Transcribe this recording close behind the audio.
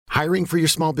Hiring for your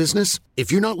small business?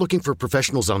 If you're not looking for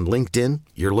professionals on LinkedIn,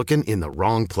 you're looking in the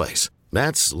wrong place.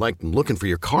 That's like looking for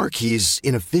your car keys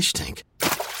in a fish tank.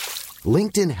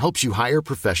 LinkedIn helps you hire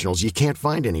professionals you can't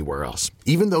find anywhere else,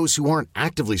 even those who aren't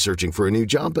actively searching for a new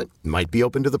job but might be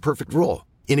open to the perfect role.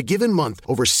 In a given month,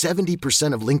 over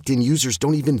 70% of LinkedIn users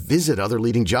don't even visit other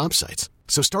leading job sites.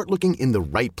 So start looking in the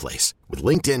right place. With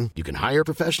LinkedIn, you can hire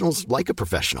professionals like a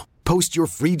professional. Post your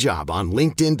free job on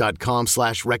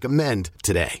linkedin.com/recommend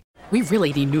today. We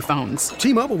really need new phones.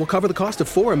 T-Mobile will cover the cost of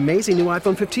 4 amazing new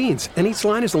iPhone 15s, and each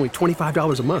line is only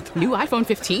 $25 a month. New iPhone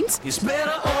 15s? It's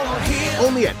better over here.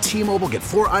 Only at T-Mobile, get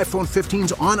 4 iPhone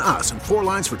 15s on us and 4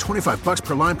 lines for $25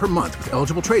 per line per month with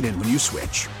eligible trade-in when you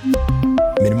switch.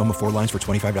 Minimum of 4 lines for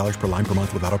 $25 per line per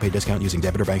month with autopay discount using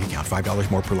debit or bank account.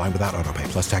 $5 more per line without autopay,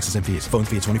 plus taxes and fees. Phone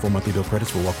fee at 24 monthly bill credits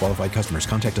for well-qualified customers.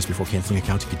 Contact us before canceling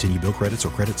account to continue bill credits or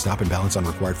credit stop and balance on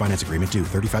required finance agreement due.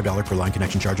 $35 per line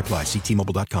connection charge applies. See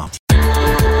T-Mobile.com.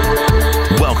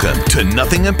 Welcome to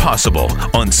Nothing Impossible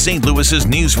on St. Louis's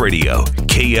News Radio,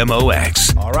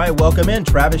 KMOX. All right, welcome in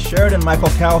Travis Sheridan, Michael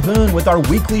Calhoun with our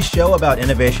weekly show about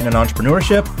innovation and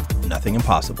entrepreneurship, Nothing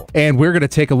Impossible. And we're going to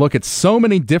take a look at so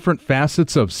many different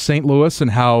facets of St. Louis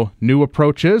and how new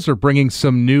approaches are bringing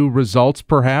some new results,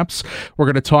 perhaps. We're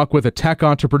going to talk with a tech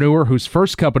entrepreneur whose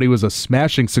first company was a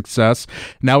smashing success.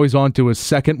 Now he's on to his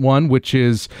second one, which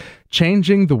is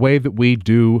changing the way that we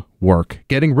do work,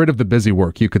 getting rid of the busy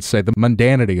work, you could say, the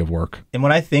mundanity of work. And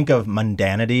when I think of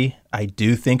mundanity, I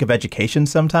do think of education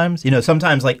sometimes. You know,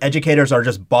 sometimes like educators are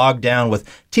just bogged down with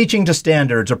teaching to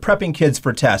standards or prepping kids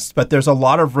for tests, but there's a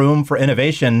lot of room for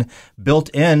innovation built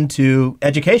into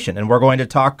education. And we're going to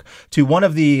talk to one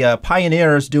of the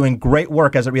pioneers doing great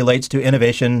work as it relates to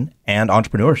innovation and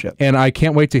entrepreneurship. And I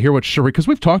can't wait to hear what Sharita, because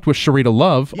we've talked with Sharita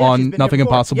Love on Nothing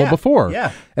Impossible before.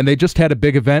 Yeah. And they just had a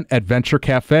big event at Venture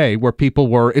Cafe where people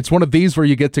were, it's one of these where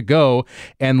you get to go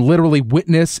and literally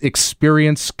witness,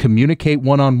 experience, communicate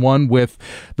one-on-one with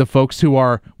the folks who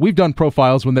are, we've done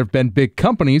profiles when there have been big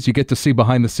companies. You get to see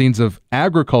behind the scenes of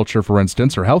agriculture, for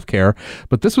instance, or healthcare.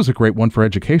 But this was a great one for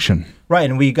education. Right.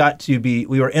 And we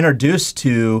were introduced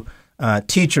to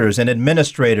teachers and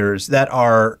administrators that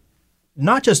are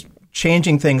not just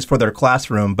changing things for their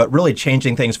classroom, but really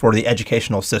changing things for the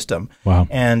educational system. Wow.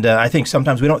 And I think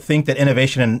sometimes we don't think that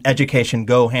innovation and education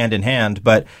go hand in hand,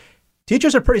 but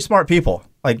teachers are pretty smart people.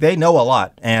 Like, they know a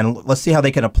lot, and let's see how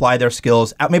they can apply their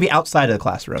skills maybe outside of the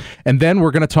classroom. And then we're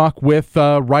going to talk with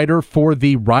a writer for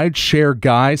the Rideshare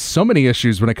Guys. So many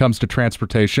issues when it comes to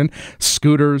transportation.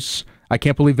 Scooters. I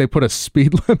can't believe they put a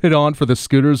speed limit on for the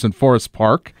scooters in Forest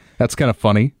Park. That's kind of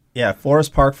funny. Yeah,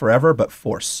 Forest Park forever, but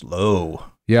for slow.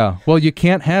 Yeah. Well, you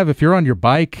can't have, if you're on your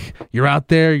bike, you're out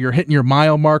there, you're hitting your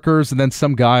mile markers, and then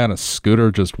some guy on a scooter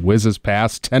just whizzes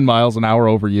past 10 miles an hour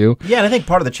over you. Yeah, and I think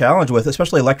part of the challenge with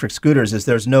especially electric scooters is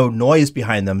there's no noise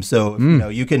behind them. So,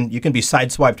 you can be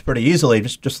sideswiped pretty easily,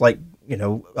 just like,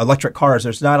 electric cars.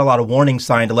 There's not a lot of warning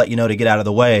sign to let you know to get out of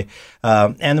the way.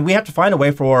 And we have to find a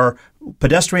way for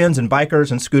pedestrians and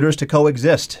bikers and scooters to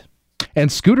coexist. And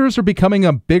scooters are becoming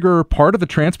a bigger part of the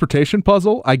transportation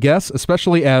puzzle, I guess,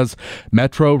 especially as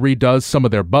Metro redoes some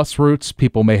of their bus routes.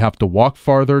 People may have to walk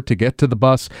farther to get to the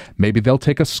bus. Maybe they'll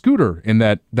take a scooter in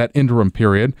that interim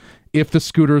period, if the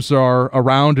scooters are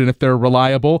around and if they're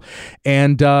reliable.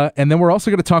 And then we're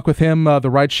also going to talk with him, the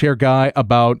rideshare guy,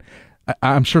 about,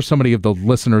 I'm sure so many of the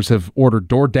listeners have ordered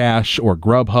DoorDash or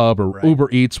Grubhub or Uber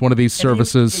Eats, one of these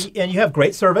services. And you have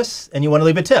great service and you want to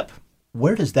leave a tip.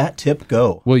 Where does that tip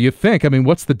go? Well, you think,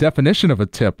 what's the definition of a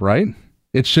tip, right?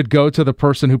 It should go to the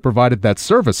person who provided that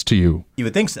service to you. You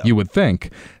would think so. You would think.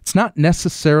 It's not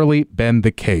necessarily been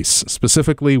the case.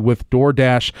 Specifically with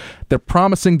DoorDash, they're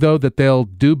promising, though, that they'll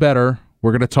do better.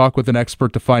 We're going to talk with an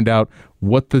expert to find out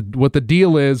what the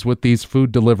deal is with these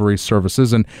food delivery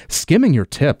services and skimming your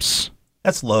tips.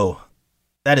 That's low.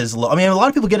 That is low. A lot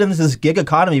of people get into this gig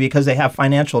economy because they have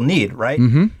financial need, right?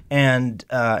 Mm-hmm. And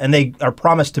they are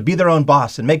promised to be their own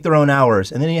boss and make their own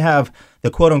hours. And then you have the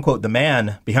quote-unquote the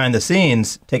man behind the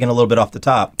scenes taking a little bit off the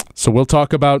top. So we'll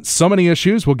talk about so many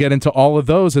issues. We'll get into all of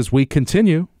those as we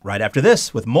continue. Right after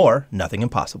this with more Nothing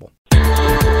Impossible.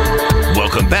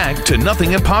 Welcome back to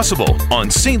Nothing Impossible on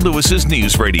St. Louis's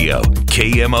News Radio,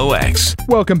 KMOX.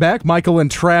 Welcome back. Michael and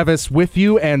Travis with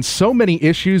you, and so many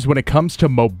issues when it comes to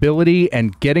mobility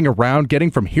and getting around,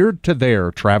 getting from here to there,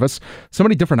 Travis. So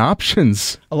many different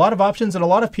options. A lot of options, and a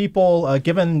lot of people,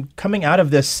 coming out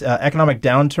of this economic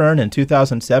downturn in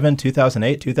 2007,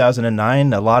 2008,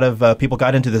 2009, a lot of people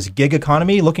got into this gig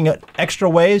economy looking at extra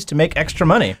ways to make extra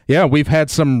money. Yeah, we've had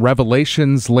some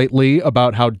revelations lately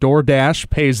about how DoorDash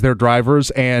pays their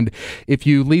drivers, and if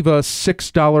you leave a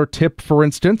 $6 tip, for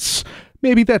instance,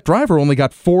 maybe that driver only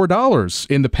got $4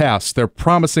 in the past. They're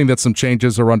promising that some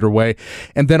changes are underway.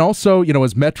 And then also,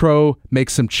 as Metro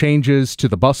makes some changes to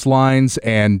the bus lines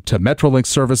and to Metrolink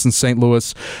service in St.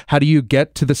 Louis, how do you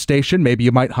get to the station? Maybe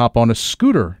you might hop on a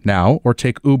scooter now or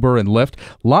take Uber and Lyft.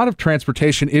 A lot of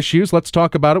transportation issues. Let's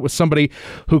talk about it with somebody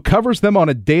who covers them on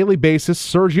a daily basis.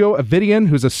 Sergio Avidian,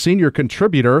 who's a senior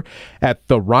contributor at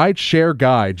The Rideshare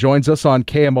Guy, joins us on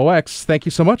KMOX. Thank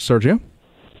you so much, Sergio.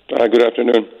 Good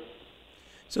afternoon.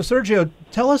 So, Sergio,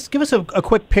 give us a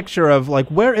quick picture of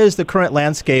where is the current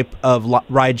landscape of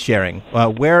ride sharing?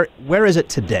 Where is it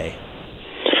today?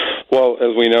 Well,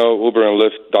 as we know, Uber and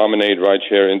Lyft dominate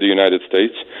rideshare in the United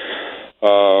States,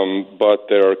 but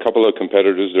there are a couple of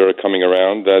competitors that are coming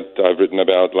around that I've written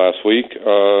about last week.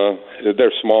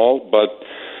 They're small, but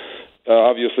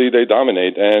obviously they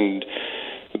dominate, and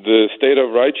the state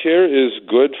of rideshare is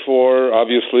good for,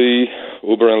 obviously,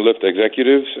 Uber and Lyft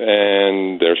executives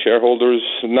and their shareholders,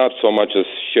 not so much as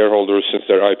shareholders since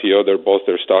their IPO. Their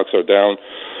stocks are down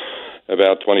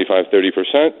about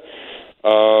 25-30%.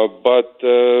 But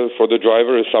for the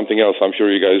driver is something else. I'm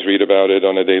sure you guys read about it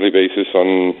on a daily basis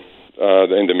in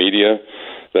the media,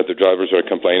 that the drivers are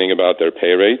complaining about their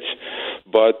pay rates.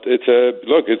 But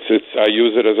I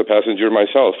use it as a passenger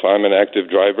myself. I'm an active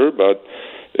driver, but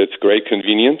it's great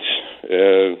convenience,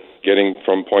 getting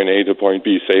from point A to point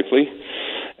B safely,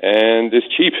 and it's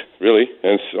cheap, really,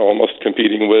 and it's almost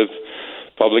competing with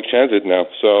public transit now.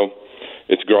 So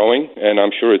it's growing, and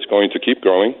I'm sure it's going to keep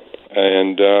growing,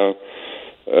 and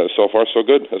so far so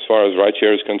good as far as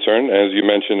rideshare is concerned. As you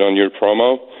mentioned on your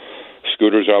promo,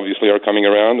 scooters obviously are coming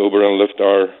around. Uber and Lyft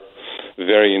are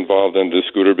very involved in the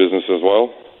scooter business as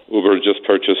well. Uber just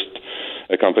purchased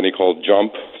a company called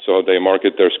Jump, so they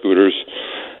market their scooters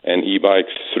and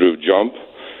e-bikes through Jump.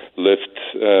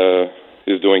 Lyft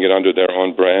is doing it under their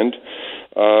own brand.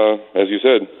 As you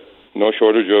said, no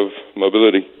shortage of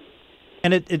mobility.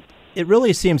 And it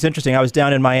really seems interesting. I was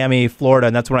down in Miami, Florida,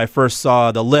 and that's when I first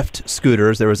saw the Lyft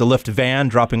scooters. There was a Lyft van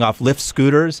dropping off Lyft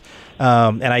scooters,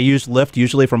 and I used Lyft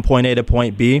usually from point A to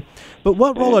point B. But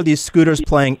what role are these scooters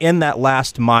playing in that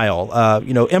last mile?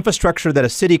 Infrastructure that a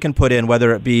city can put in,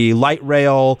 whether it be light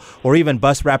rail or even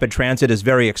bus rapid transit, is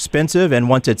very expensive, and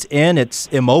once it's in, it's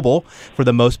immobile for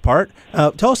the most part.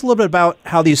 Tell us a little bit about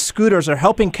how these scooters are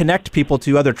helping connect people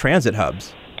to other transit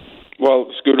hubs.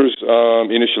 Well, scooters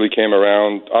initially came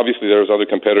around. Obviously, there's other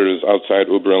competitors outside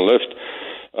Uber and Lyft.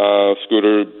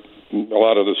 A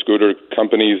lot of the scooter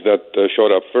companies that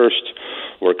showed up first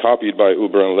were copied by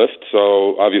Uber and Lyft.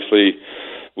 So obviously,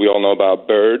 we all know about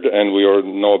Bird, and we all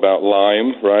know about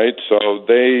Lime, right? So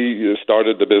they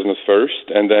started the business first,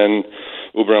 and then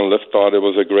Uber and Lyft thought it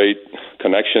was a great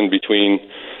connection between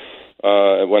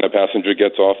when a passenger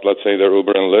gets off, let's say, their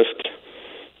Uber and Lyft,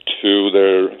 to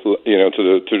their,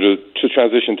 to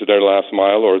transition to their last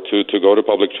mile or to go to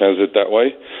public transit that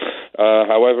way.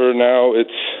 However, now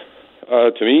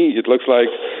to me, it looks like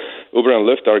Uber and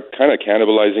Lyft are kind of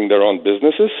cannibalizing their own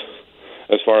businesses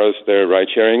as far as their ride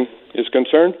sharing is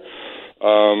concerned.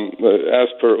 As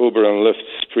per Uber and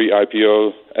Lyft's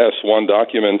pre-IPO S1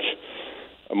 document,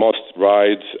 most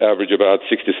rides average about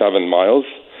 67 miles.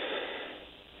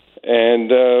 And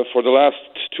for the last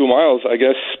 2 miles, I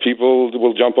guess people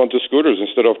will jump onto scooters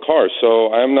instead of cars.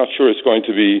 So I'm not sure it's going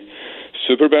to be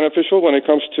super beneficial when it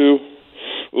comes to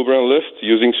Uber and Lyft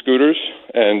using scooters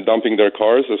and dumping their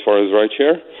cars as far as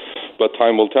rideshare, but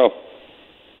time will tell.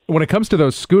 When it comes to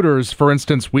those scooters, for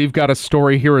instance, we've got a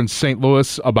story here in St.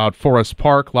 Louis about Forest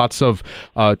Park, lots of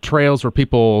trails where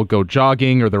people go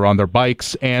jogging or they're on their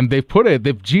bikes, and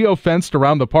they've geo-fenced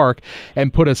around the park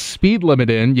and put a speed limit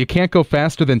in. You can't go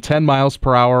faster than 10 miles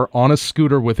per hour on a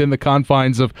scooter within the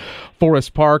confines of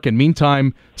Forest Park. And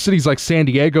meantime, cities like San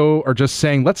Diego are just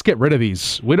saying, let's get rid of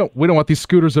these. We don't want these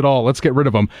scooters at all. Let's get rid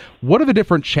of them. What are the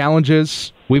different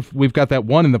challenges? We've got that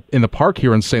one in the park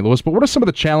here in St. Louis, but what are some of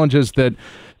the challenges that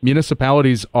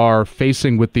municipalities are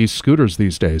facing with these scooters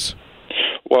these days?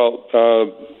 Well,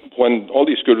 when all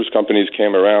these scooters companies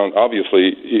came around,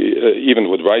 obviously,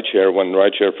 even with rideshare, when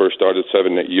rideshare first started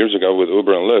 7-8 years ago with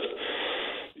Uber and Lyft,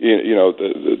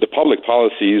 the public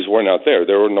policies were not there.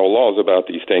 There were no laws about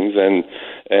these things, and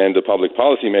the public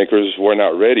policymakers were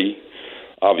not ready,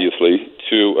 obviously,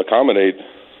 to accommodate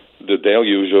the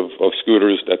deluge of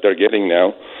scooters that they're getting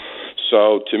now.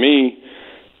 So to me,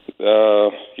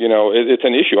 it's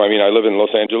an issue. I mean, I live in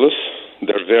Los Angeles.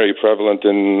 They're very prevalent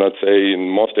in, let's say, in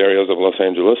most areas of Los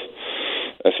Angeles,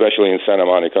 especially in Santa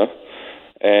Monica.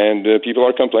 And people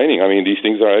are complaining. I mean, these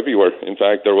things are everywhere. In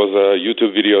fact, there was a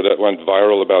YouTube video that went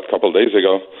viral about a couple of days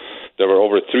ago. There were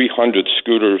over 300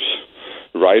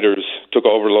 riders took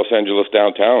over Los Angeles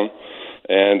downtown,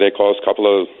 and they cause a couple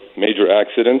of major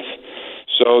accidents.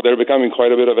 So they're becoming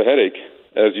quite a bit of a headache.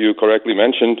 As you correctly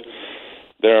mentioned,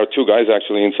 there are two guys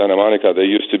actually in Santa Monica. They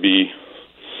used to be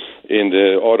in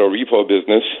the auto repo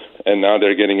business, and now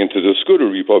they're getting into the scooter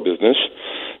repo business.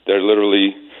 They're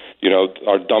literally,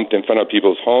 are dumped in front of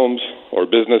people's homes or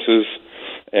businesses,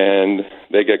 and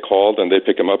they get called, and they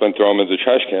pick them up and throw them in the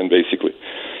trash can, basically.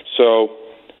 So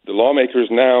the lawmakers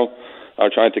now are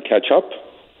trying to catch up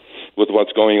with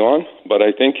what's going on, but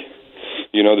I think,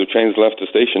 the train's left the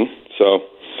station, so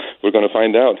we're going to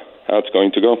find out how it's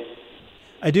going to go.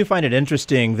 I do find it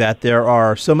interesting that there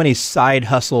are so many side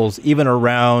hustles even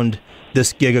around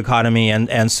this gig economy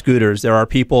and scooters. There are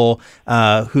people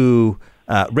who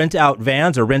rent out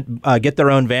vans or get their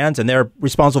own vans, and they're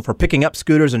responsible for picking up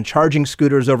scooters and charging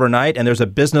scooters overnight. And there's a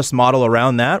business model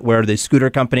around that where the scooter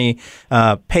company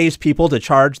pays people to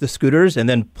charge the scooters and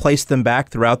then place them back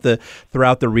throughout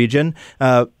the region.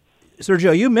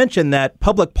 Sergio, you mentioned that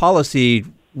public policy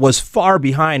was far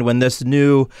behind when this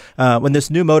new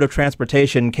mode of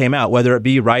transportation came out, whether it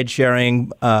be ride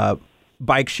sharing,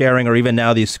 bike sharing, or even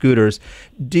now these scooters.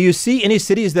 Do you see any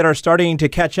cities that are starting to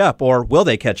catch up, or will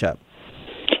they catch up?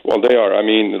 Well, they are. I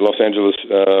mean, Los Angeles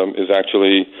is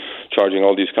actually charging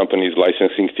all these companies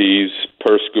licensing fees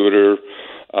per scooter.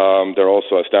 They're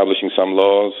also establishing some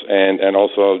laws and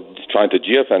also trying to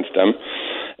geofence them.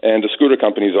 And the scooter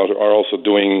companies are also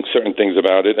doing certain things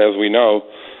about it. As we know,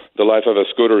 the life of a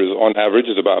scooter is, on average,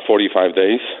 is about 45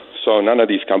 days. So none of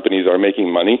these companies are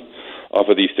making money off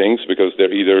of these things because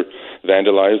they're either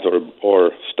vandalized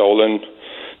or stolen.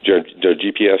 Their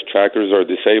GPS trackers are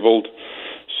disabled.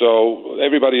 So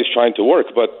everybody is trying to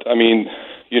work. But, I mean,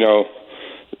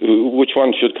 which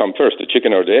one should come first, the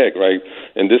chicken or the egg, right?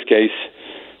 In this case,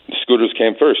 the scooters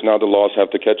came first. Now the laws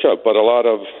have to catch up. But a lot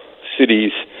of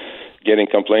cities getting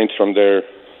complaints from the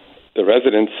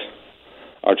residents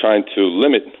are trying to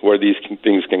limit where these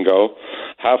things can go,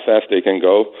 how fast they can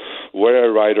go, where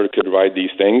a rider could ride these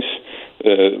things.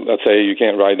 Let's say you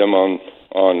can't ride them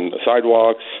on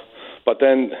sidewalks, but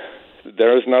then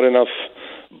there is not enough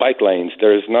bike lanes.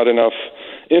 There is not enough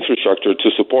infrastructure to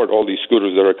support all these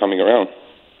scooters that are coming around.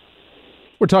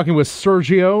 We're talking with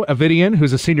Sergio Avidian,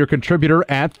 who's a senior contributor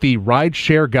at the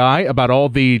Rideshare Guy, about all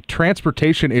the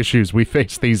transportation issues we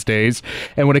face these days.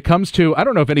 And when it comes to, I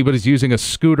don't know if anybody's using a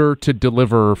scooter to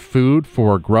deliver food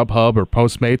for Grubhub or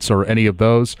Postmates or any of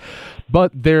those,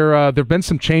 but there have been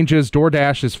some changes.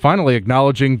 DoorDash is finally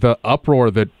acknowledging the uproar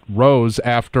that rose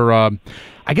after,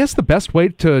 I guess the best way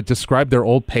to describe their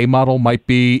old pay model might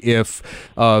be if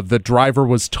the driver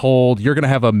was told you're going to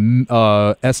have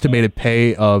a estimated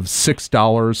pay of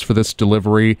 $6 for this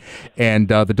delivery, and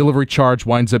the delivery charge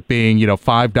winds up being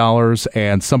 $5,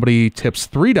 and somebody tips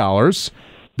 $3.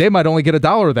 They might only get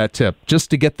 $1 of that tip just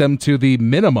to get them to the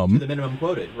minimum. To the minimum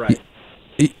quoted, right?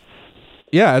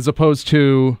 Yeah, as opposed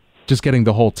to just getting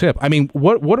the whole tip. I mean,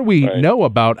 what do we know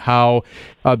about how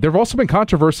there have also been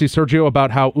controversy, Sergio,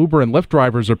 about how Uber and Lyft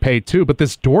drivers are paid too, but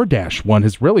this DoorDash one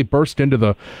has really burst into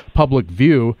the public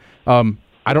view.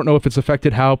 I don't know if it's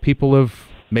affected how people have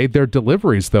made their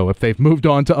deliveries, though, if they've moved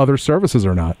on to other services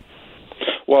or not.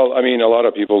 Well, I mean, a lot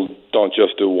of people don't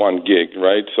just do one gig,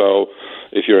 right? So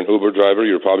if you're an Uber driver,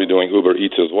 you're probably doing Uber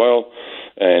Eats as well.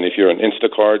 And if you're an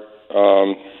Instacart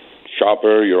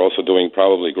shopper, you're also doing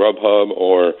probably Grubhub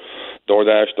or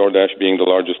DoorDash being the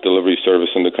largest delivery service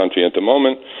in the country at the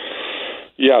moment.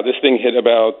 Yeah, this thing hit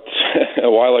about a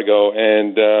while ago,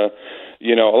 and, a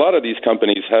lot of these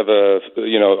companies have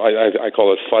I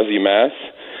call it fuzzy math.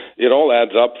 It all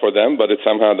adds up for them, but it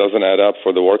somehow doesn't add up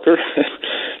for the worker.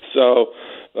 So,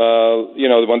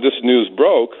 when this news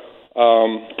broke,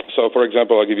 so for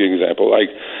example, I'll give you an example. Like,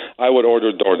 I would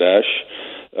order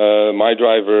DoorDash. My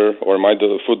driver or my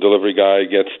food delivery guy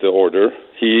gets the order.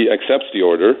 He accepts the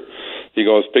order. He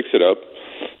goes, picks it up,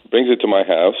 brings it to my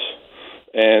house,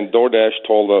 and DoorDash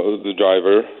told the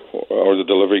driver or the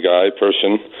delivery guy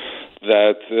person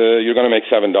that you're going to make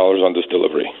 $7 on this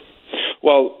delivery.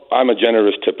 Well, I'm a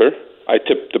generous tipper. I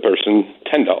tip the person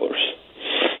 $10.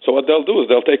 So what they'll do is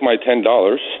they'll take my $10,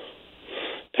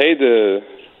 pay the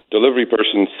delivery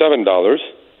person $7,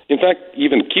 in fact,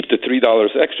 even keep the $3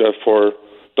 extra for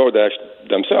DoorDash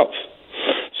themselves.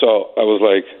 So I was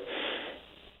like,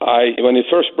 when it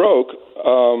first broke,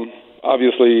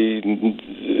 obviously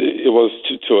it was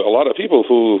to a lot of people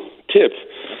who tip.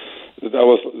 That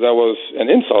was an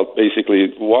insult,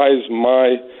 basically. Why is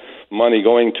my money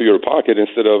going to your pocket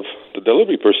instead of the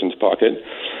delivery person's pocket?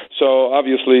 So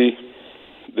obviously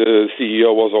the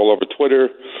CEO was all over Twitter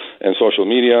and social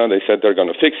media. They said they're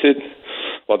going to fix it.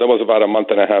 Well, that was about a month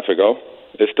and a half ago.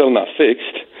 It's still not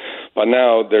fixed. But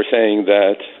now they're saying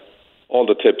that all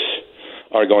the tips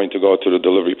are going to go to the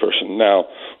delivery person. Now,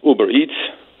 Uber Eats,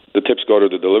 the tips go to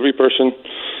the delivery person.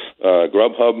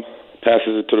 Grubhub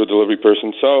passes it to the delivery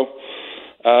person. So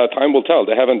time will tell.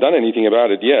 They haven't done anything about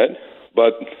it yet,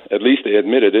 but at least they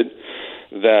admitted it,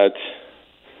 that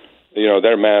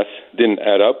their math didn't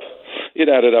add up. It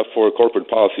added up for corporate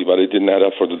policy, but it didn't add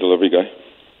up for the delivery guy.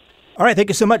 All right, thank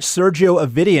you so much, Sergio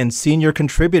Avidian, senior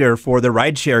contributor for the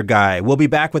Rideshare Guy. We'll be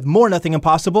back with more Nothing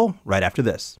Impossible right after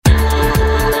this.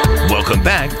 Welcome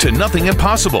back to Nothing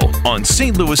Impossible on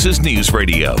St. Louis's News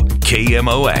Radio,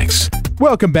 KMOX.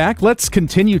 Welcome back. Let's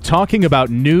continue talking about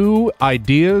new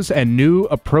ideas and new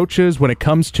approaches when it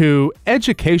comes to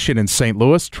education in St.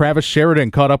 Louis. Travis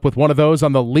Sheridan caught up with one of those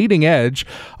on the leading edge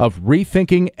of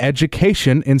rethinking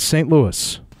education in St.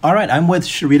 Louis. All right, I'm with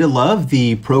Sharita Love,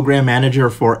 the program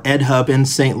manager for EdHub in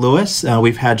St. Louis.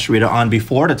 We've had Sharita on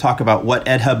before to talk about what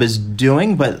EdHub is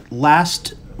doing, but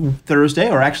last Thursday,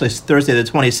 or actually Thursday the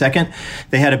 22nd,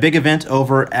 they had a big event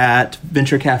over at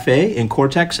Venture Cafe in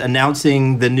Cortex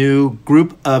announcing the new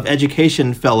group of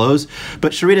education fellows.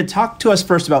 But Sharita, talk to us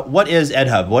first about what is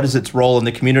EdHub? What is its role in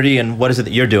the community, and what is it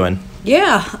that you're doing?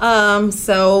 Yeah,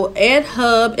 so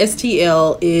EdHub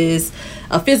STL is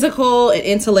a physical and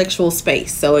intellectual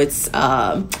space. So it's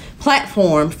a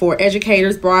platform for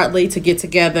educators broadly to get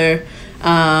together,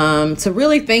 to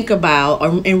really think about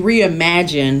and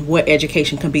reimagine what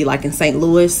education can be like in St.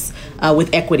 Louis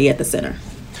with equity at the center.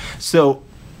 So,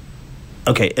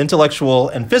 okay, intellectual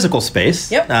and physical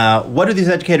space. Yep. What do these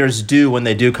educators do when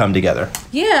they do come together?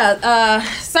 Yeah,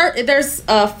 there's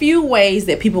a few ways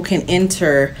that people can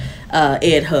enter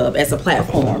EdHub as a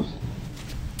platform.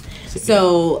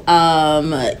 So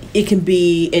it can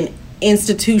be an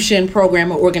institution,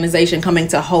 program, or organization coming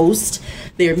to host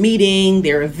their meeting,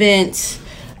 their event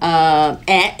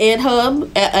at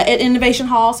EdHub, at Innovation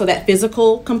Hall, so that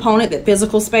physical component, that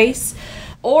physical space.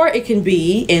 Or it can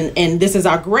be, and this is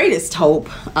our greatest hope,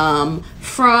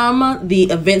 from the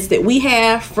events that we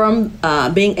have, from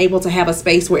being able to have a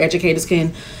space where educators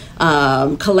can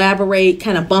collaborate,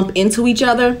 kind of bump into each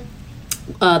other.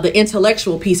 The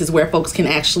intellectual piece is where folks can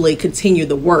actually continue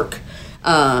the work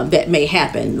that may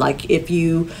happen. Like if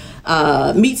you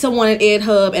meet someone at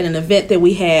EdHub at an event that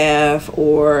we have,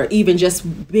 or even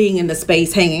just being in the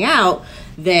space hanging out,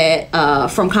 that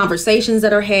from conversations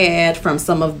that are had, from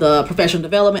some of the professional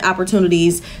development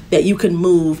opportunities, that you can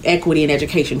move equity and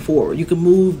education forward. You can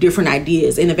move different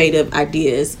ideas, innovative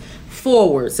ideas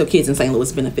forward, so kids in St.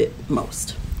 Louis benefit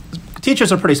most.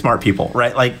 Teachers are pretty smart people,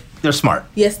 right? Like, they're smart.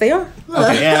 Yes, they are.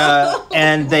 Okay,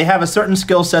 and they have a certain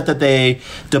skill set that they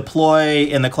deploy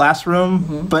in the classroom.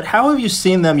 Mm-hmm. But how have you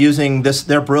seen them using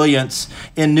their brilliance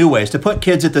in new ways to put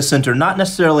kids at the center, not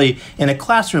necessarily in a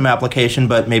classroom application,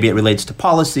 but maybe it relates to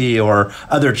policy or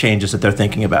other changes that they're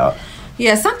thinking about?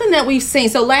 Yeah, something that we've seen.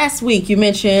 So last week, you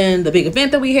mentioned the big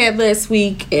event that we had last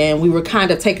week, and we were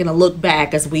kind of taking a look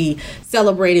back as we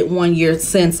celebrated 1 year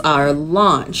since our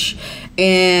launch.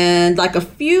 And like a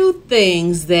few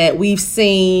things that we've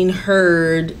seen,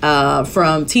 heard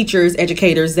from teachers,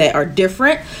 educators that are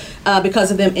different because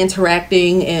of them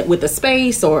interacting with the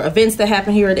space or events that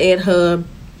happen here at EdHub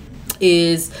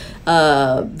is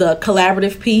the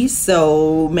collaborative piece.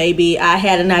 So maybe I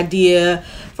had an idea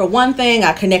for one thing,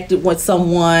 I connected with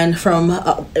someone from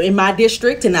in my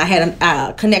district, and I had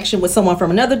a connection with someone from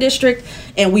another district,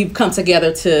 and we've come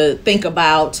together to think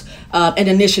about an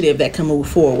initiative that can move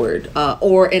forward,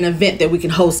 or an event that we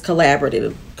can host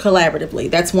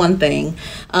collaboratively. That's one thing.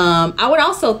 I would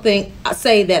also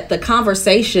say that the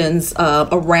conversations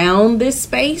around this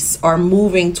space are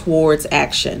moving towards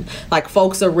action. Like,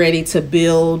 folks are ready to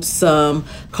build some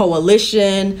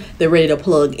coalition. They're ready to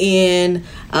plug in.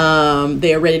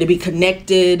 They're ready to be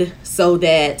connected so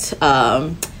that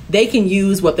they can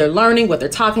use what they're learning, what they're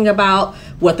talking about,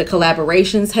 what the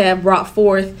collaborations have brought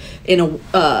forth in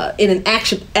an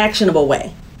actionable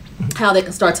way. How they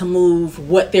can start to move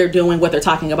what they're doing, what they're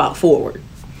talking about forward.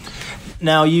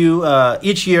 Now, you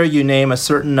each year you name a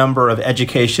certain number of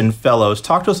education fellows.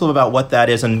 Talk to us a little about what that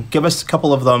is, and give us a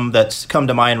couple of them that come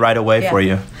to mind right away for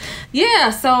you. Yeah,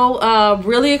 so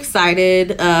really excited.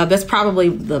 That's probably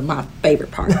my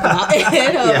favorite part about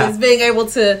it, is being able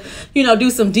to, do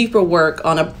some deeper work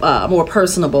on a more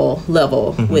personable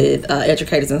level with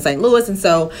educators in St. Louis. And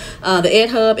so the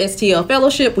EdHub STL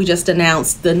Fellowship, we just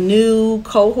announced the new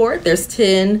cohort. There's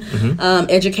 10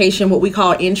 education, what we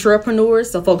call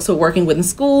intrapreneurs, so folks who are working within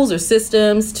schools or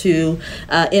systems to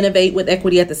innovate with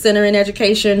equity at the center in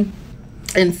education.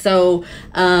 And so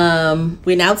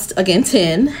we announced, again,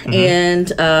 10.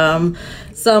 And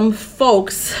some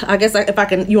folks. I guess if I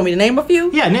can, you want me to name a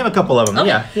few? Yeah, name a couple of them.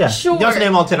 Okay. Yeah. Sure. You don't have to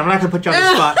name all 10. I'm not going to put you on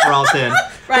the spot for all 10. Right.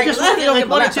 But just like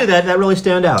one or two that really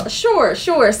stand out. Sure.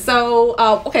 So,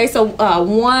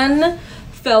 one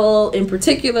fellow in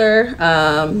particular,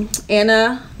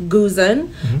 Anna Guzan.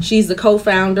 Mm-hmm. She's the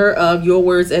co-founder of Your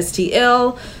Words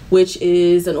STL, which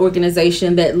is an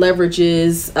organization that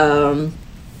leverages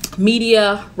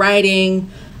media, writing,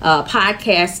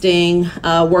 podcasting,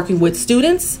 working with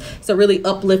students. So really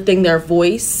uplifting their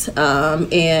voice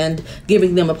and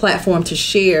giving them a platform to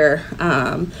share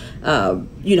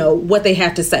what they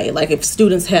have to say. Like if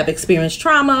students have experienced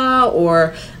trauma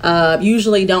or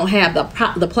usually don't have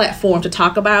the platform to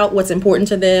talk about what's important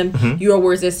to them, mm-hmm. Your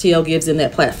Words STL gives them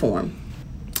that platform.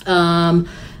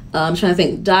 I'm trying to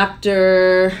think.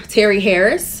 Dr. Terry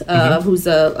Harris, mm-hmm. who's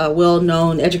a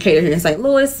well-known educator here in St.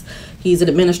 Louis. He's an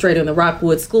administrator in the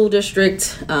Rockwood School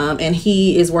District, and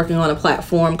he is working on a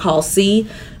platform called SEE,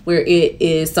 where it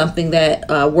is something that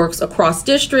works across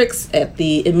districts at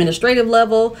the administrative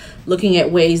level, looking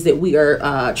at ways that we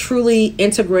are truly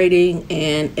integrating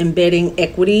and embedding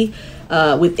equity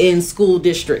within school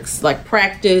districts, like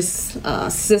practice,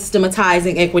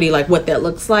 systematizing equity, like what that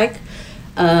looks like.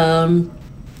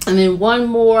 And then one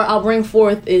more I'll bring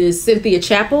forth is Cynthia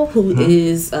Chappell, who mm-hmm.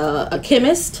 is a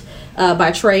chemist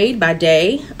by trade, by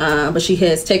day, but she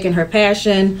has taken her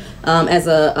passion as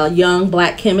a young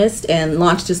Black chemist and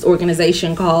launched this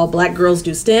organization called Black Girls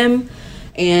Do STEM.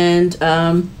 And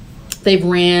they've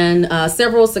ran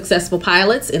several successful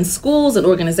pilots in schools and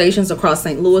organizations across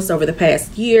St. Louis over the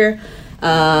past year.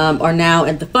 Are now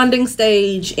at the funding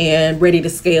stage and ready to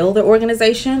scale the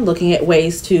organization, looking at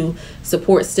ways to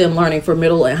support STEM learning for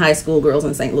middle and high school girls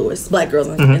in St. Louis, Black girls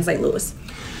mm-hmm. in St. Louis.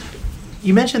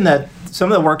 You mentioned that some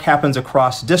of the work happens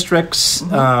across districts.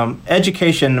 Mm-hmm.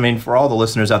 Education, I mean, for all the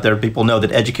listeners out there, people know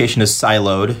that education is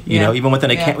siloed. You know, even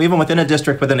within a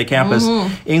district, within a campus,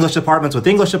 mm-hmm. English departments with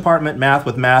English department, math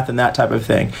with math, and that type of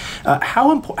thing.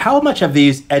 How much have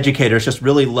these educators just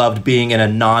really loved being in a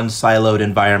non-siloed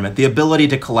environment, the ability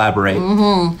to collaborate?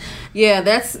 Mm-hmm. Yeah,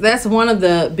 that's one of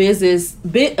the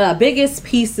biggest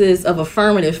pieces of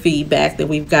affirmative feedback that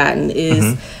we've gotten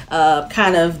is mm-hmm.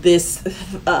 Kind of this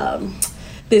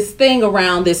thing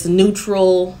around this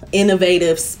neutral,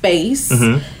 innovative space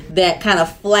mm-hmm. that kind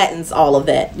of flattens all of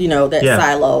that,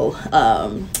 silo,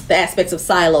 the aspects of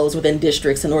silos within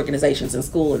districts and organizations and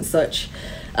school and such,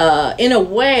 in a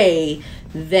way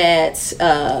that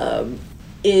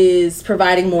is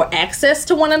providing more access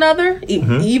to one another,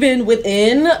 mm-hmm. even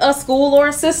within a school or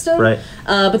a system. Right.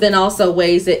 But then also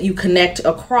ways that you connect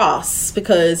across,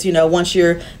 because when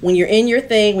you're in your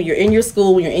thing, when you're in your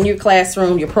school, when you're in your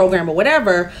classroom, your program or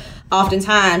whatever,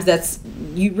 oftentimes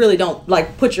you really don't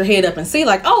put your head up and see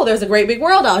there's a great big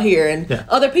world out here and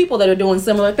other people that are doing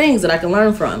similar things that I can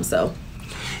learn from. So,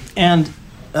 and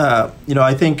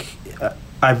I think.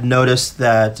 I've noticed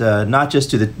that not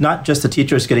just the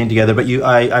teachers getting together, but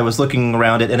I was looking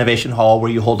around at Innovation Hall,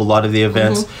 where you hold a lot of the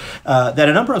events, mm-hmm. That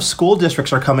a number of school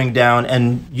districts are coming down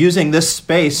and using this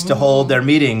space mm-hmm. to hold their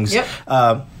meetings. Yep.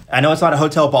 I know it's not a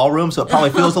hotel ballroom, so it probably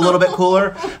feels a little bit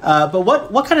cooler. But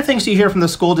what kind of things do you hear from the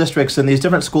school districts and these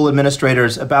different school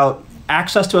administrators about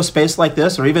access to a space like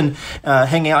this, or even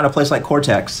hanging out in a place like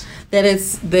Cortex?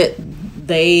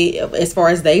 They, as far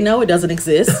as they know, it doesn't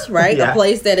exist, right? A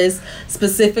place that is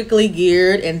specifically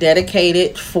geared and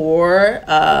dedicated for,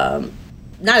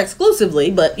 not exclusively,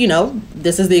 but,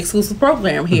 this is the exclusive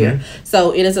program here. Mm-hmm.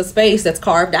 So it is a space that's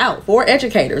carved out for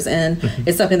educators, and mm-hmm.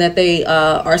 it's something that they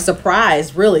are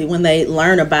surprised, really, when they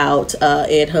learn about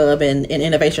EdHub and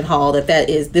Innovation Hall,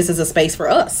 this is a space for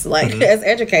us, mm-hmm. as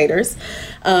educators.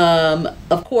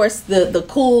 Of course, the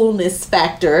coolness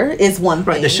factor is one thing.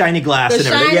 Right, the shiny glass and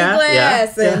everything. The shiny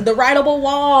glass and the writable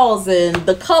walls and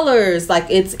the colors.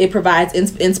 It provides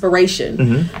inspiration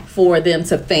mm-hmm. for them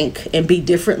to think and be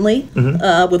differently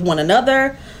mm-hmm. With one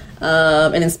another.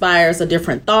 And inspires a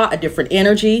different thought, a different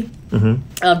energy.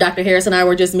 Mm-hmm. Dr. Harris and I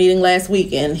were just meeting last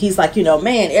week, and he's like,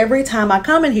 man, every time I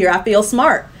come in here, I feel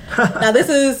smart. Now, this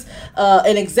is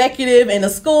an executive in a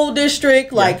school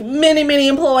district, many, many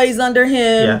employees under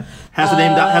him. Yeah.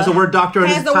 Has the word doctor in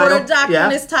his title. Has the word doctor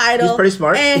in his title. He's pretty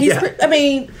smart. And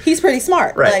he's pretty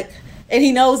smart. Right. And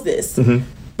he knows this. Mm-hmm.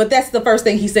 But that's the first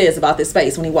thing he says about this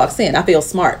space when he walks in. I feel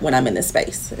smart when I'm in this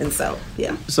space. And so,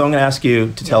 yeah. So I'm going to ask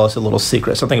you to tell us a little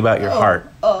secret, something about your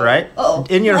heart, right?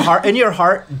 In your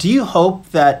heart, do you hope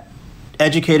that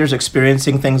educators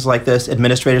experiencing things like this,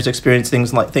 administrators experiencing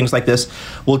things like this,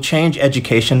 will change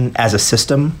education as a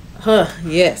system?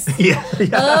 Yes. Yeah.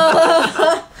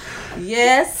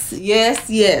 Yes.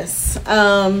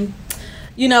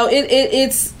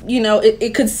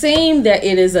 it could seem that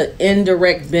it is an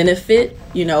indirect benefit,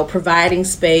 providing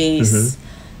space,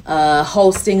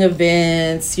 hosting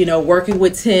events, working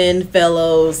with 10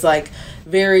 fellows, like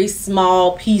very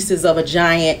small pieces of a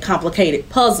giant complicated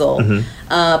puzzle.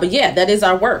 But yeah, that is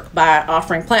our work, by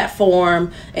offering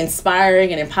platform,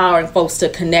 inspiring and empowering folks to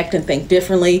connect and think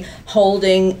differently,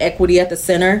 holding equity at the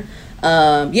center.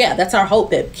 That's our hope,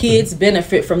 that kids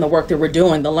benefit from the work that we're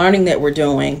doing, the learning that we're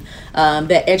doing,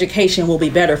 that education will be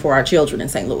better for our children in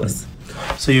St. Louis.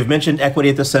 So you've mentioned equity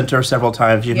at the center several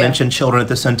times. You've mentioned children at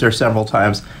the center several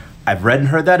times. I've read and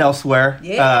heard that elsewhere.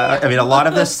 A lot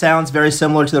of this sounds very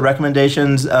similar to the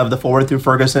recommendations of the Forward Through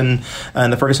Ferguson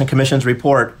and the Ferguson Commission's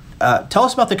report. Tell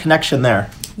us about the connection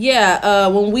there.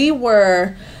 When we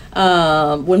were...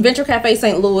 when Venture Cafe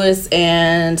St. Louis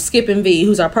and Skip and V,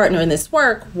 who's our partner in this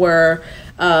work, were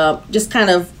just kind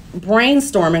of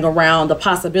brainstorming around the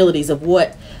possibilities of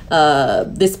what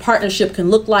this partnership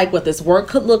can look like, what this work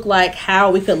could look like,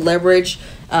 how we could leverage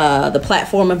the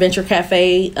platform of Venture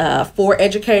Cafe for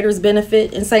educators'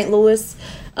 benefit in St. Louis.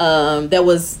 That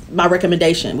was my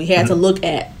recommendation. We had to look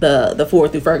at the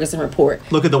Forward Through Ferguson report.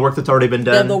 Look at the work that's already been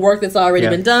done. The work that's already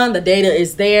been done. The data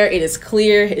is there. It is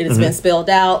clear. It has been spelled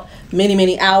out. Many,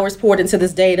 many hours poured into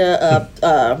this data.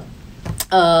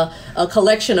 A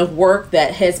collection of work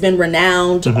that has been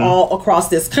renowned all across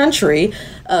this country.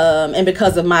 And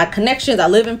because of my connections, I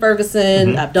live in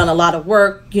Ferguson. I've done a lot of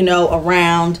work,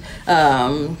 around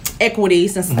equity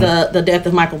since the death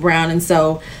of Michael Brown. And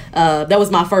so that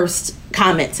was my first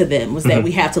comment to them, was that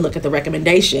we have to look at the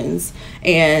recommendations.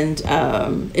 And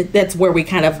that's where we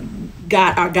kind of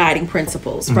got our guiding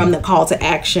principles from the call to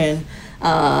action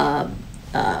under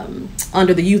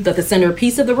the Youth at the Center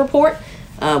piece of the report,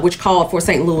 which called for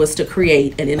St. Louis to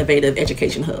create an innovative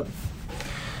education hub.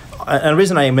 And the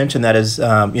reason I mention that is,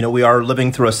 we are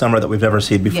living through a summer that we've never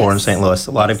seen before in St. Louis.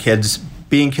 A lot of kids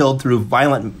being killed through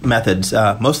violent methods,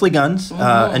 mostly guns,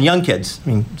 and young kids,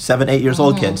 7, 8 years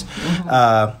old kids.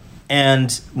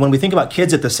 And when we think about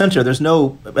kids at the center,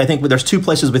 I think there's two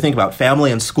places we think about: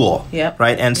 family and school.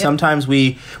 Right? And sometimes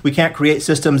we can't create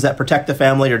systems that protect the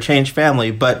family or change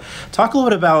family. But talk a little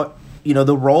bit about,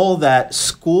 the role that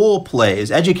school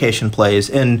plays, education plays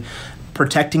in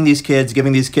protecting these kids,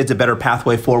 giving these kids a better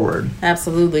pathway forward.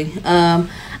 Absolutely.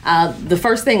 The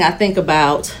first thing I think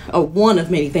about, or one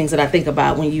of many things that I think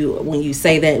about when you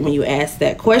say that, when you ask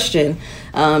that question,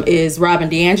 is Robin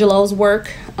DiAngelo's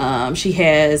work. She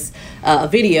has a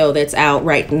video that's out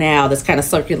right now that's kind of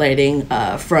circulating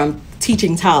from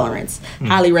Teaching Tolerance.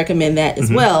 Highly recommend that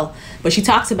as well. But she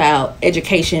talks about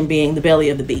education being the belly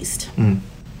of the beast.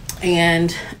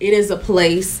 And it is a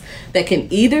place that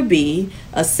can either be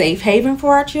a safe haven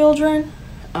for our children,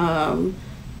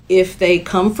 if they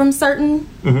come from certain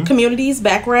communities,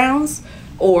 backgrounds,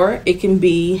 or it can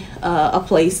be a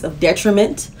place of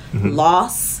detriment,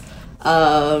 loss,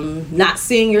 not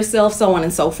seeing yourself, so on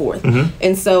and so forth.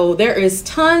 And so there is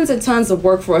tons and tons of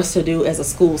work for us to do as a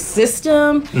school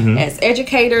system, as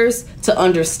educators, to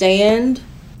understand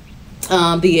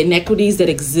the inequities that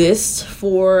exist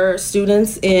for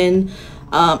students in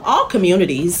all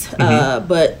communities,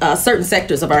 but certain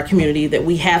sectors of our community that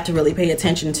we have to really pay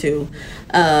attention to.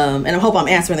 And I hope I'm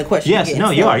answering the question. Yes,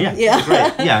 again. you are. Yeah.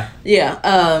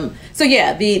 Great. So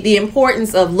the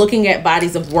importance of looking at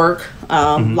bodies of work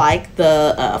like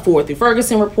the Forward Through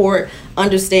Ferguson report,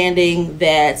 understanding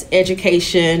that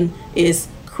education is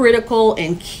critical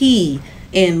and key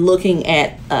in looking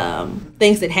at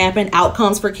things that happen,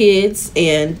 outcomes for kids.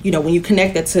 And, when you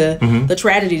connect that to the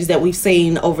tragedies that we've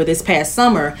seen over this past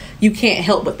summer, you can't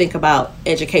help but think about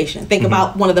education. Think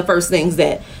about one of the first things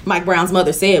that Mike Brown's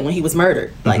mother said when he was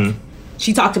murdered. Like,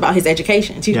 she talked about his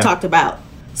education. She talked about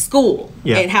school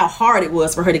and how hard it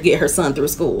was for her to get her son through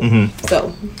school.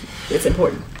 So it's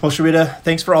important. Well, Sharita,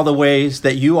 thanks for all the ways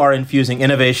that you are infusing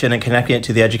innovation and connecting it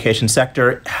to the education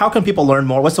sector. How can people learn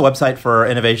more? What's the website for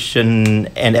innovation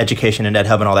and education and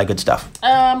EdHub and all that good stuff?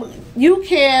 You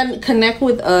can connect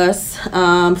with us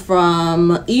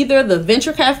from either the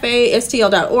Venture Cafe,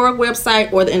 STL.org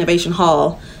website, or the Innovation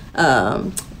Hall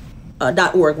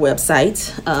 .org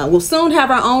website. We'll soon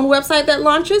have our own website that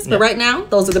launches, but right now,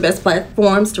 those are the best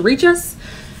platforms to reach us.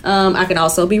 I can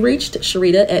also be reached,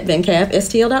 Sharita at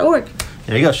VenCavSTL.org.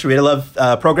 There you go. Sharita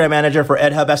Love, Program Manager for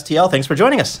EdHub STL. Thanks for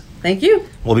joining us. Thank you.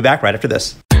 We'll be back right after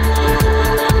this.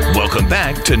 Welcome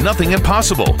back to Nothing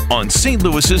Impossible on St.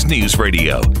 Louis's News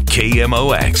Radio,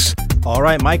 KMOX. All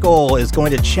right, Michael is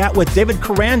going to chat with David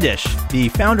Carandish, the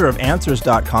founder of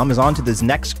Answers.com, is on to this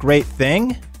next great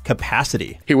thing.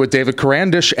 capacity. Here with David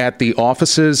Carandish at the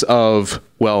offices of,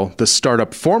 well, the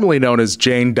startup formerly known as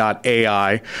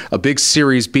Jane.ai, a big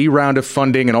Series B round of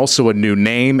funding and also a new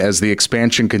name as the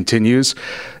expansion continues.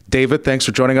 David, thanks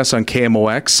for joining us on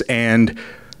KMOX. And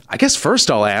I guess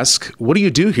first I'll ask, what do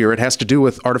you do here? It has to do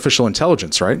with artificial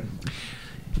intelligence, right?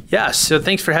 Yeah, so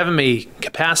thanks for having me.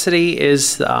 Capacity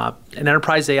is an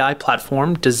enterprise AI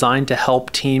platform designed to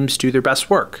help teams do their best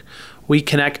work. We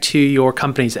connect to your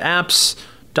company's apps,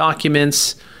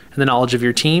 documents, and the knowledge of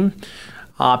your team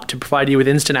to provide you with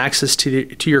instant access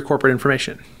to your corporate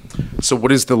information. So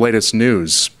what is the latest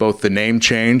news, both the name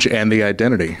change and the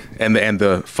identity and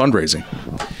the fundraising?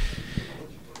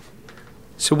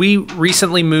 So we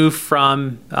recently moved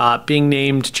from being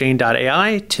named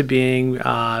Jane.ai to being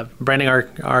branding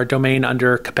our domain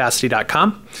under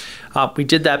capacity.com. We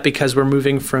did that because we're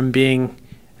moving from being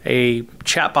a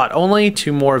chatbot only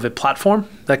to more of a platform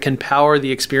that can power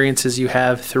the experiences you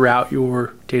have throughout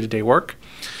your day-to-day work.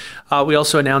 We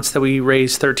also announced that we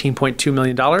raised $13.2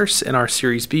 million in our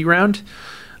Series B round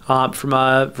from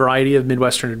a variety of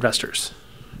Midwestern investors.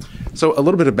 So a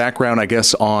little bit of background, I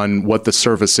guess, on what the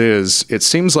service is. It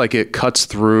seems like it cuts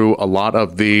through a lot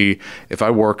of if I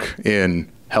work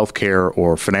in healthcare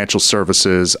or financial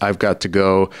services, I've got to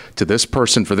go to this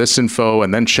person for this info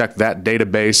and then check that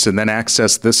database and then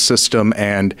access this system.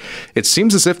 And it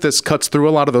seems as if this cuts through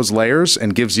a lot of those layers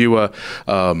and gives you a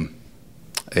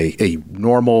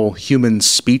normal human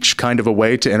speech kind of a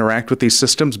way to interact with these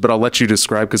systems. But I'll let you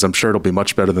describe because I'm sure it'll be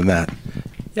much better than that.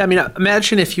 Yeah, I mean,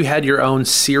 imagine if you had your own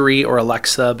Siri or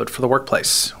Alexa, but for the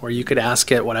workplace, where you could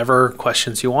ask it whatever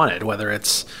questions you wanted, whether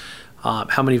it's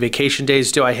how many vacation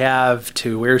days do I have,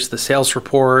 to where's the sales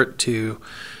report, to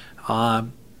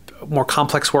more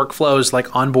complex workflows like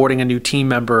onboarding a new team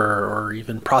member or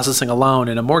even processing a loan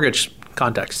in a mortgage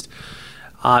context.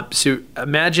 So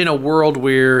imagine a world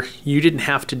where you didn't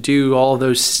have to do all of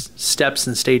those steps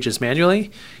and stages manually.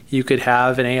 You could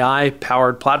have an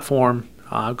AI-powered platform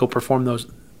go perform those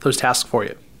tasks for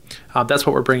you. That's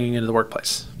what we're bringing into the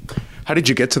workplace. How did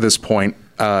you get to this point?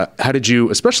 How did you,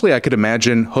 especially I could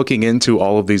imagine hooking into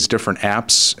all of these different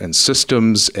apps and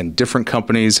systems, and different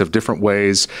companies have different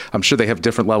ways. I'm sure they have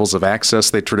different levels of access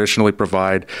they traditionally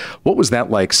provide. What was that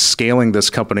like, scaling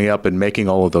this company up and making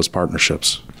all of those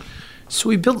partnerships? So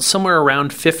we built somewhere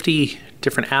around 50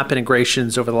 different app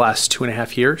integrations over the last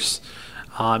 2.5 years.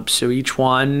 So each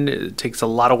one takes a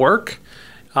lot of work.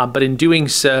 But in doing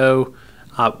so,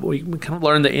 we kind of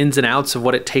learn the ins and outs of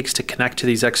what it takes to connect to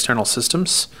these external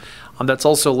systems. That's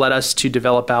also led us to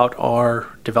develop out our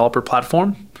developer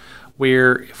platform,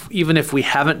 where even if we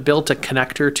haven't built a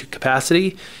connector to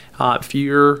Capacity, if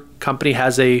your company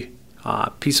has a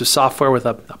piece of software with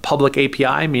a public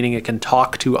API, meaning it can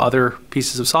talk to other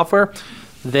pieces of software,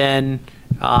 then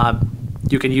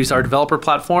you can use our developer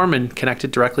platform and connect it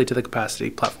directly to the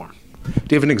Capacity platform.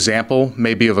 Do you have an example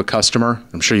maybe of a customer?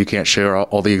 I'm sure you can't share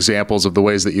all the examples of the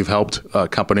ways that you've helped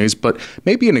companies, but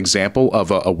maybe an example of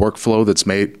a workflow that's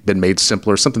been made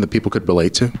simpler, something that people could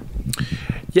relate to?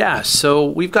 Yeah, so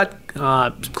we've got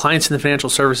clients in the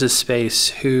financial services space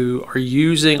who are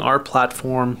using our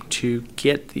platform to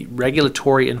get the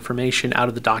regulatory information out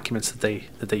of the documents that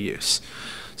they use.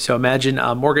 So imagine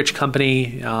a mortgage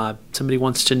company, somebody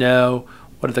wants to know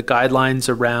what are the guidelines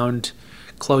around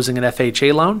closing an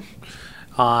FHA loan.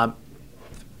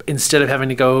 Instead of having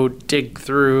to go dig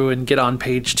through and get on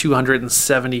page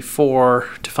 274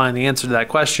 to find the answer to that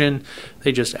question,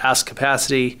 they just ask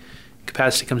Capacity.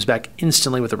 Capacity comes back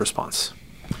instantly with a response.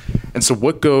 And so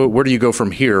where do you go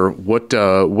from here? What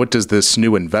does this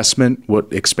new investment,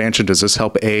 what expansion does this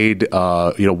help aid?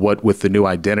 What with the new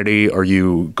identity, are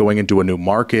you going into a new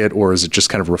market, or is it just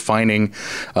kind of refining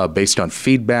based on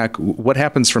feedback? What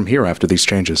happens from here after these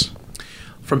changes?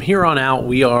 From here on out,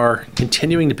 we are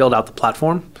continuing to build out the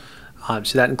platform.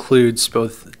 So that includes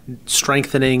both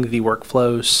strengthening the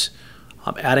workflows,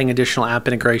 adding additional app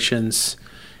integrations,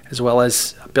 as well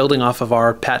as building off of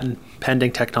our patent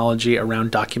pending technology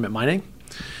around document mining.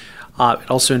 It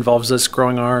also involves us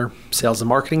growing our sales and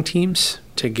marketing teams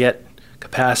to get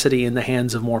Capacity in the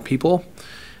hands of more people.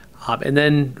 And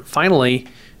then finally,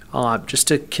 just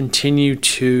to continue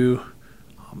to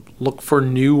look for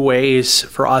new ways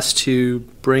for us to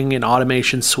bring an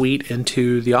automation suite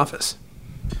into the office.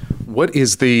 What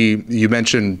is you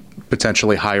mentioned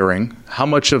potentially hiring. How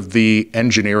much of the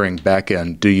engineering back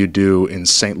end do you do in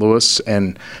St. Louis,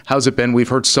 and how's it been? We've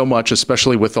heard so much,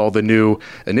 especially with all the new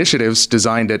initiatives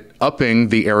designed at upping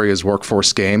the area's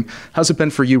workforce game. How's it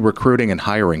been for you recruiting and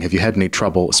hiring? Have you had any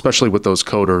trouble, especially with those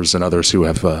coders and others who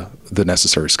have the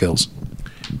necessary skills?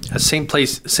 St.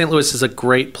 Louis is a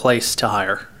great place to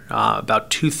hire. About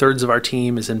 2/3 of our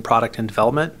team is in product and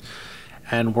development,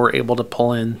 and we're able to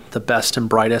pull in the best and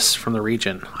brightest from the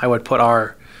region. I would put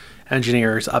our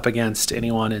engineers up against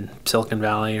anyone in Silicon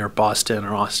Valley or Boston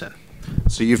or Austin.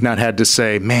 So you've not had to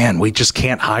say, man, we just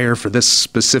can't hire for this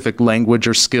specific language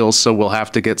or skill, so we'll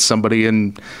have to get somebody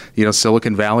in,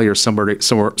 Silicon Valley or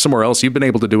somewhere else. You've been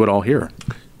able to do it all here.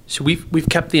 So we've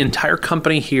kept the entire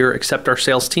company here except our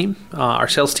sales team. Our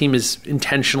sales team is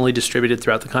intentionally distributed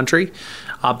throughout the country,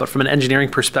 but from an engineering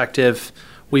perspective,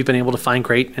 we've been able to find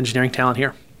great engineering talent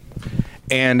here.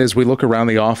 And as we look around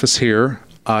the office here,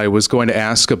 I was going to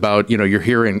ask about, you're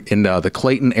here in the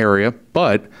Clayton area,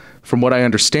 but from what I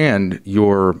understand,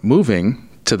 you're moving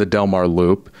to the Del Mar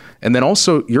Loop, and then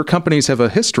also your companies have a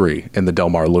history in the Del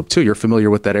Mar Loop too. You're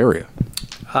familiar with that area.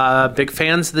 Big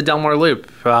fans of the Del Mar Loop.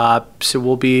 So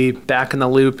we'll be back in the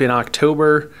Loop in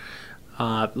October.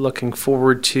 Looking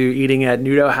forward to eating at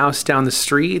Nudo House down the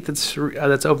street that's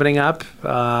opening up,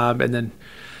 and then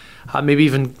maybe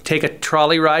even take a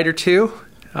trolley ride or two.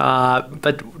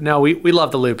 But no, we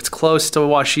love the Loop. It's close to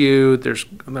WashU. There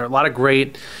are a lot of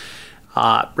great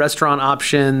restaurant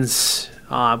options.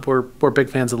 We're big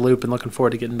fans of the Loop and looking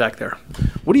forward to getting back there.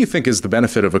 What do you think is the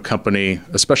benefit of a company,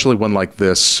 especially one like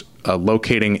this,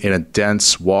 locating in a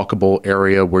dense, walkable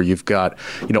area where you've got,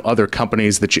 other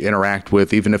companies that you interact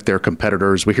with, even if they're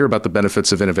competitors? We hear about the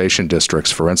benefits of innovation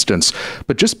districts, for instance,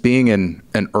 but just being in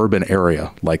an urban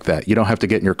area like that, you don't have to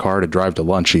get in your car to drive to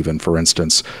lunch even, for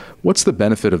instance. What's the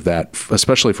benefit of that,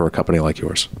 especially for a company like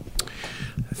yours?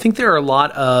 I think there are a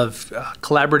lot of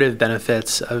collaborative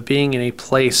benefits of being in a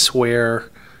place where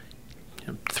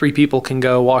 3 people can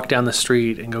go walk down the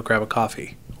street and go grab a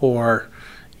coffee, or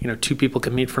 2 people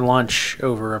can meet for lunch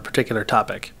over a particular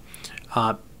topic.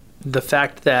 The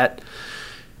fact that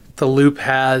the Loop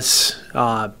has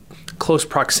close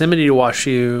proximity to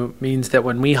WashU means that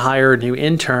when we hire new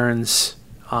interns,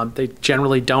 they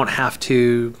generally don't have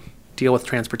to deal with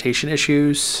transportation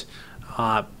issues.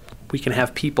 We can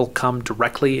have people come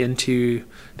directly into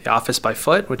the office by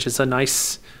foot, which is a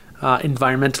nice,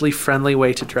 environmentally friendly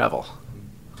way to travel.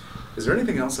 Is there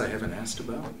anything else I haven't asked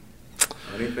about?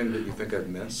 Anything that you think I've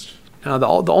missed? Now,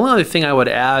 the only other thing I would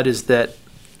add is that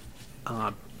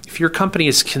if your company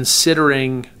is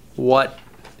considering what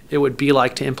it would be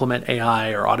like to implement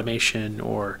AI or automation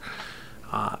or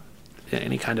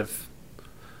any kind of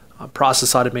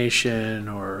process automation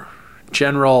or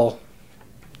general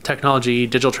technology,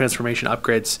 digital transformation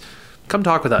upgrades, come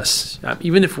talk with us.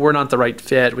 Even if we're not the right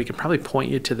fit, we can probably point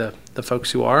you to the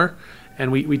folks who are.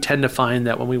 And we tend to find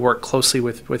that when we work closely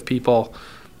with people,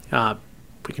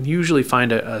 we can usually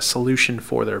find a solution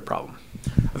for their problem.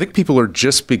 I think people are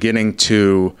just beginning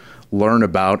to learn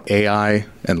about AI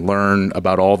and learn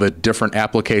about all the different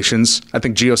applications. I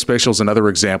think geospatial is another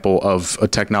example of a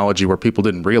technology where people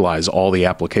didn't realize all the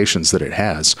applications that it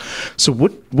has. So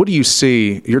what do you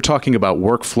see? You're talking about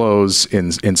workflows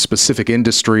in specific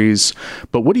industries,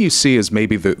 but what do you see as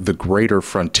maybe the greater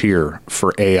frontier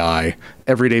for AI,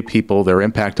 everyday people, their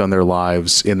impact on their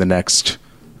lives in the next,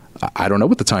 I don't know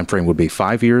what the time frame would be,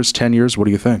 5 years, 10 years? What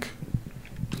do you think?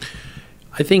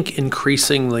 I think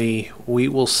increasingly we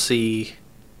will see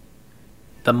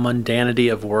the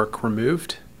mundanity of work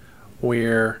removed,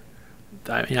 where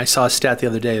I saw a stat the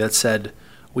other day that said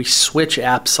we switch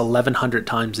apps 1,100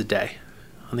 times a day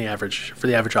on the average for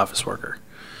the average office worker.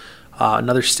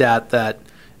 Another stat that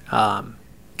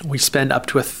we spend up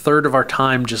to 1/3 of our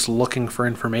time just looking for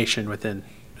information within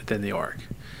the org.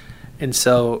 And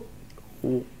so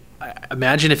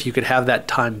imagine if you could have that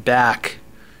time back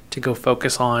to go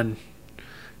focus on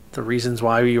the reasons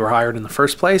why you were hired in the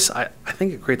first place. I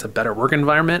think it creates a better work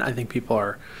environment. I think people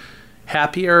are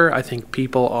happier. I think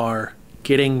people are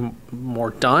getting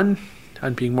more done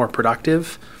and being more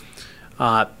productive.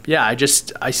 I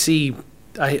see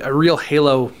a real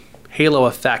halo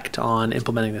effect on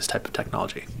implementing this type of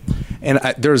technology. And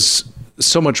there's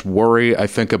so much worry, I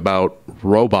think, about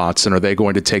robots and are they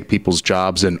going to take people's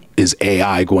jobs and is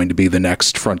AI going to be the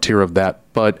next frontier of that?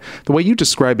 But the way you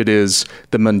describe it is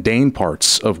the mundane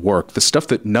parts of work, the stuff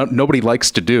that nobody likes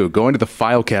to do, going to the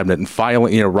file cabinet and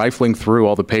filing, rifling through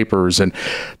all the papers and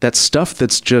that stuff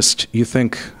that's just, you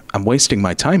think, I'm wasting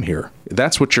my time here.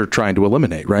 That's what you're trying to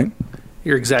eliminate, right?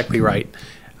 You're exactly right.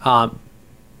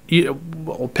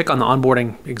 We'll pick on the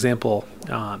onboarding example.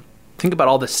 Think about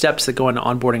all the steps that go into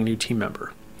onboarding a new team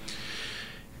member.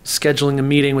 Scheduling a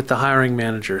meeting with the hiring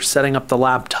manager, setting up the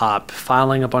laptop,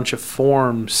 filing a bunch of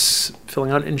forms, filling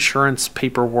out insurance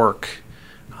paperwork.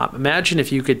 Imagine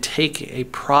if you could take a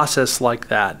process like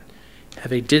that,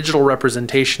 have a digital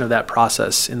representation of that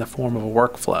process in the form of a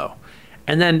workflow,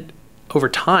 and then over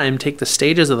time take the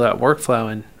stages of that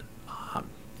workflow and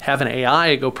have an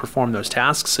AI go perform those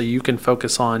tasks so you can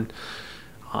focus on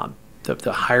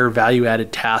the higher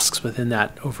value-added tasks within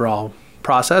that overall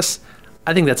process,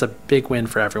 I think that's a big win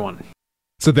for everyone.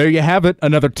 So there you have it,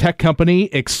 another tech company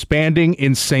expanding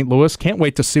in St. Louis. Can't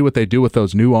wait to see what they do with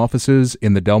those new offices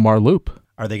in the Del Mar Loop.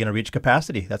 Are they going to reach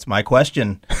capacity? That's my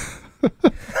question.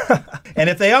 And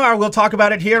if they are, we'll talk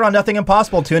about it here on Nothing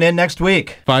Impossible. Tune in next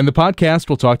week. Find the podcast.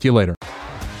 We'll talk to you later.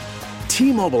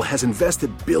 T-Mobile has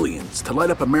invested billions to light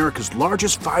up America's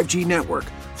largest 5G network,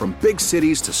 from big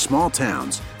cities to small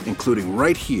towns, including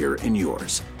right here in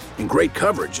yours. And great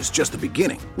coverage is just the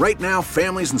beginning. Right now,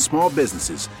 families and small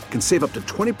businesses can save up to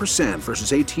 20%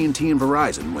 versus AT&T and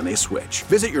Verizon when they switch.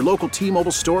 Visit your local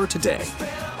T-Mobile store today.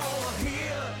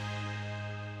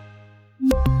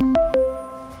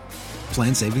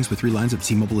 Plan savings with 3 lines of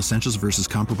T-Mobile Essentials versus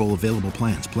comparable available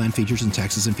plans. Plan features and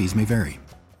taxes and fees may vary.